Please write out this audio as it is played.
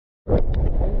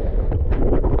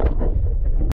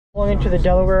Going into the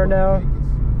Delaware now,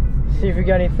 see if we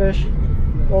got any fish.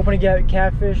 We're hoping to get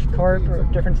catfish, carp, or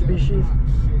different species.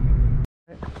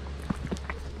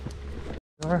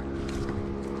 Are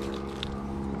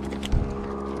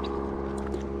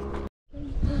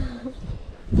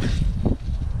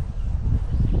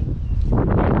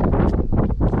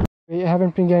we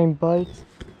haven't been getting bites.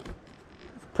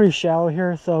 It's pretty shallow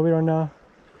here, so we don't know.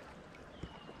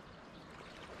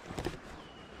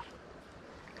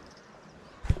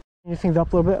 Use things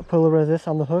up a little bit, put a little bit of this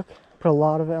on the hook, put a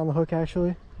lot of it on the hook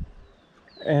actually,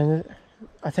 and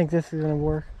I think this is going to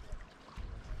work.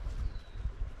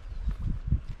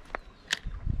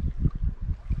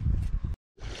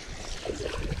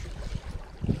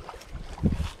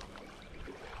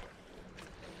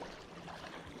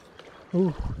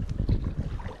 Ooh.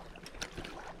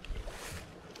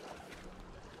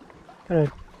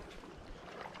 Gotta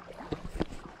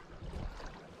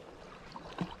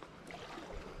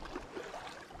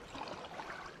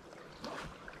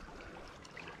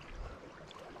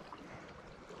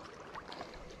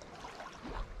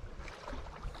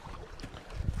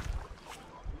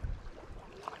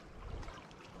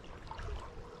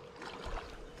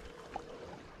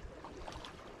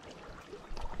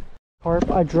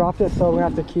carp. I dropped it, so we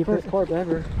have to keep it. First carp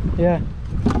ever. Yeah.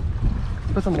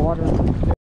 Put some water in it.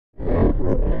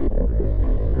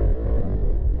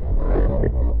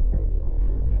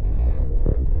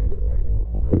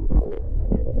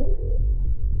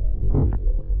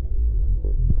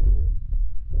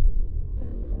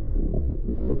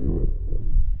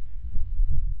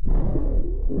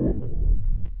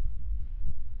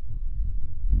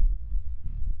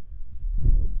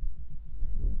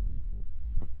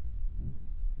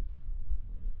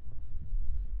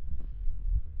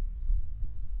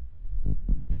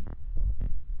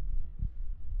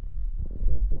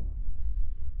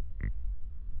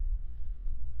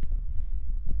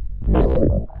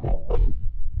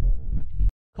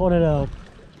 Called it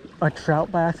a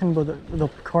trout by accident, but the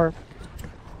carp.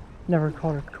 Never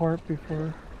caught a carp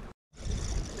before.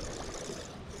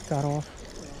 Got off.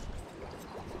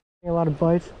 A lot of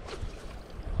bites.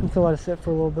 Until I let it sit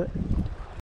for a little bit.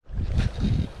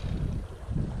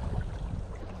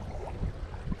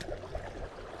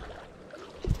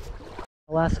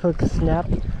 The last hook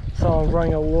snapped, so I'm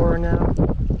running a lure now.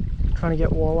 Trying to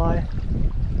get walleye.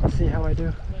 Let's see how I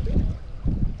do.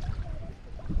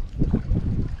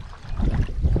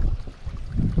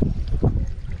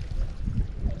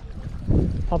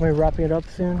 Probably wrapping it up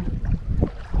soon.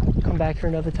 Come back here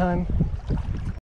another time.